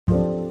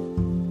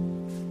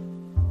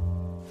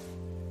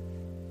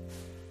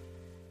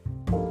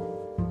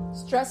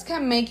Stress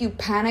can make you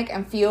panic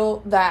and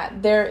feel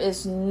that there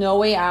is no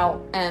way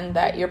out and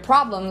that your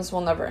problems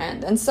will never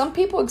end. And some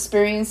people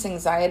experience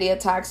anxiety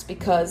attacks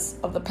because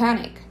of the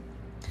panic.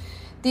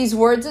 These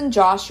words in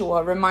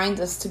Joshua remind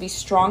us to be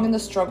strong in the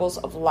struggles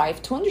of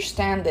life. To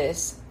understand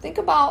this, think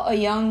about a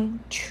young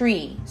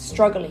tree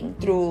struggling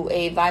through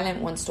a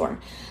violent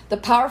windstorm. The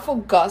powerful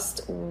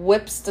gust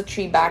whips the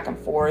tree back and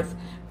forth,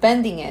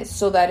 bending it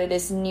so that it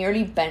is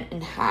nearly bent in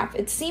half.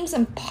 It seems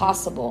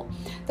impossible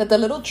that the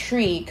little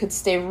tree could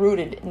stay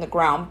rooted in the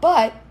ground,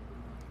 but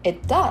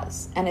it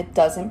does, and it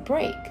doesn't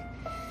break.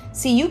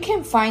 See, you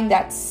can find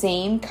that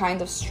same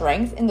kind of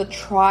strength in the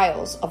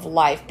trials of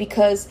life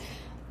because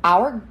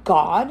our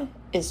God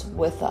is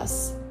with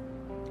us.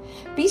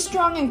 Be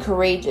strong and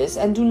courageous,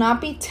 and do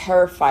not be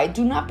terrified.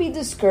 Do not be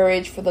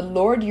discouraged, for the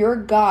Lord your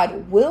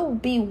God will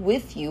be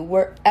with you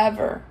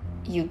wherever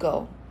you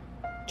go.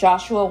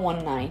 Joshua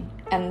 1:9.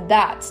 And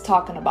that's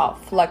talking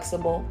about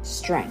flexible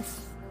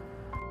strength.